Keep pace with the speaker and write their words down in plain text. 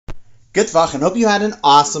Good Vach, and hope you had an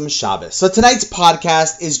awesome Shabbos. So tonight's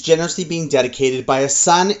podcast is generously being dedicated by a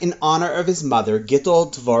son in honor of his mother,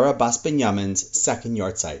 Gittel Dvorah Bas Binyamin's second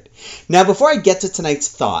yahrzeit. Now, before I get to tonight's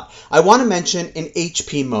thought, I want to mention an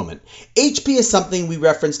HP moment. HP is something we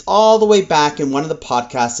referenced all the way back in one of the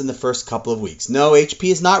podcasts in the first couple of weeks. No,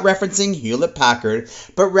 HP is not referencing Hewlett-Packard,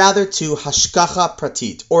 but rather to Hashgacha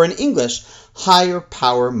Pratit, or in English, higher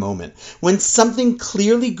power moment, when something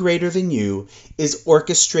clearly greater than you is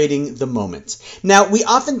orchestrating the moment. Now, we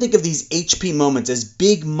often think of these HP moments as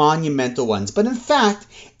big monumental ones, but in fact,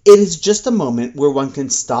 it is just a moment where one can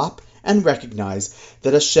stop and recognize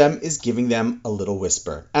that Hashem is giving them a little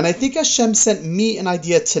whisper. And I think Hashem sent me an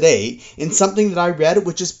idea today in something that I read,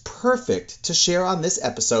 which is perfect to share on this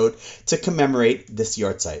episode to commemorate this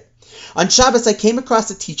yahrzeit. On Shabbos, I came across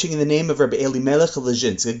a teaching in the name of Rabbi Elimelech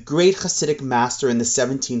Lezhinsk, a great Hasidic master in the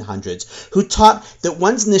 1700s, who taught that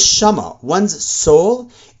one's neshama, one's soul,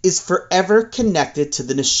 is forever connected to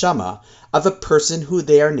the neshama of a person who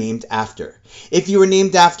they are named after. If you were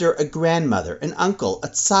named after a grandmother, an uncle, a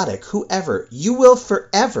tzaddik, whoever, you will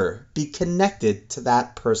forever be connected to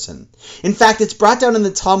that person. In fact, it's brought down in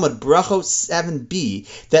the Talmud, Brachot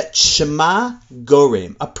 7b, that Shema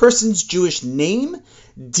Gorem, a person's Jewish name,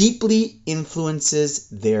 deeply influences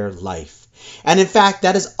their life. And in fact,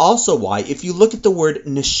 that is also why, if you look at the word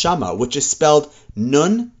neshama, which is spelled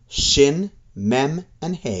nun, shin, mem,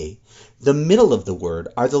 and hey, the middle of the word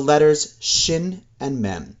are the letters shin and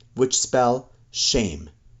mem, which spell shame,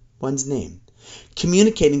 one's name,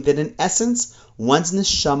 communicating that in essence, one's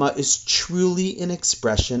neshama is truly an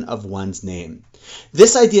expression of one's name.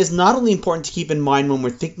 This idea is not only important to keep in mind when we're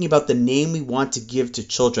thinking about the name we want to give to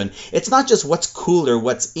children. It's not just what's cool or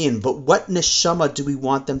what's in, but what neshama do we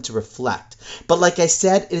want them to reflect. But like I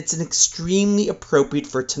said, it's an extremely appropriate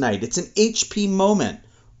for tonight. It's an HP moment.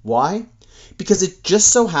 Why? Because it just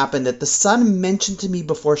so happened that the son mentioned to me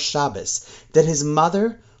before Shabbos that his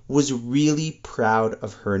mother was really proud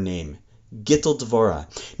of her name, Gittel Dvorah,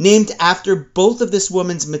 named after both of this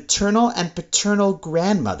woman's maternal and paternal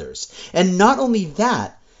grandmothers. And not only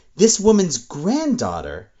that, this woman's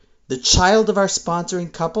granddaughter, the child of our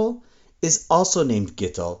sponsoring couple, is also named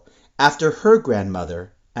Gittel after her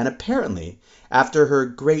grandmother and apparently after her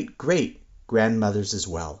great-great-grandmothers as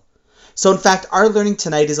well. So in fact, our learning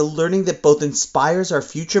tonight is a learning that both inspires our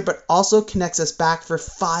future but also connects us back for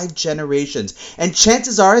 5 generations. And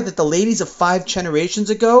chances are that the ladies of 5 generations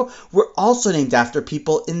ago were also named after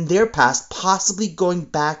people in their past, possibly going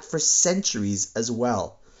back for centuries as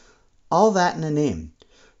well. All that in a name.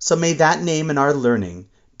 So may that name in our learning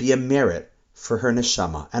be a merit for her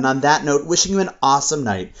neshama. And on that note, wishing you an awesome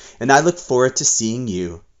night, and I look forward to seeing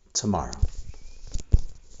you tomorrow.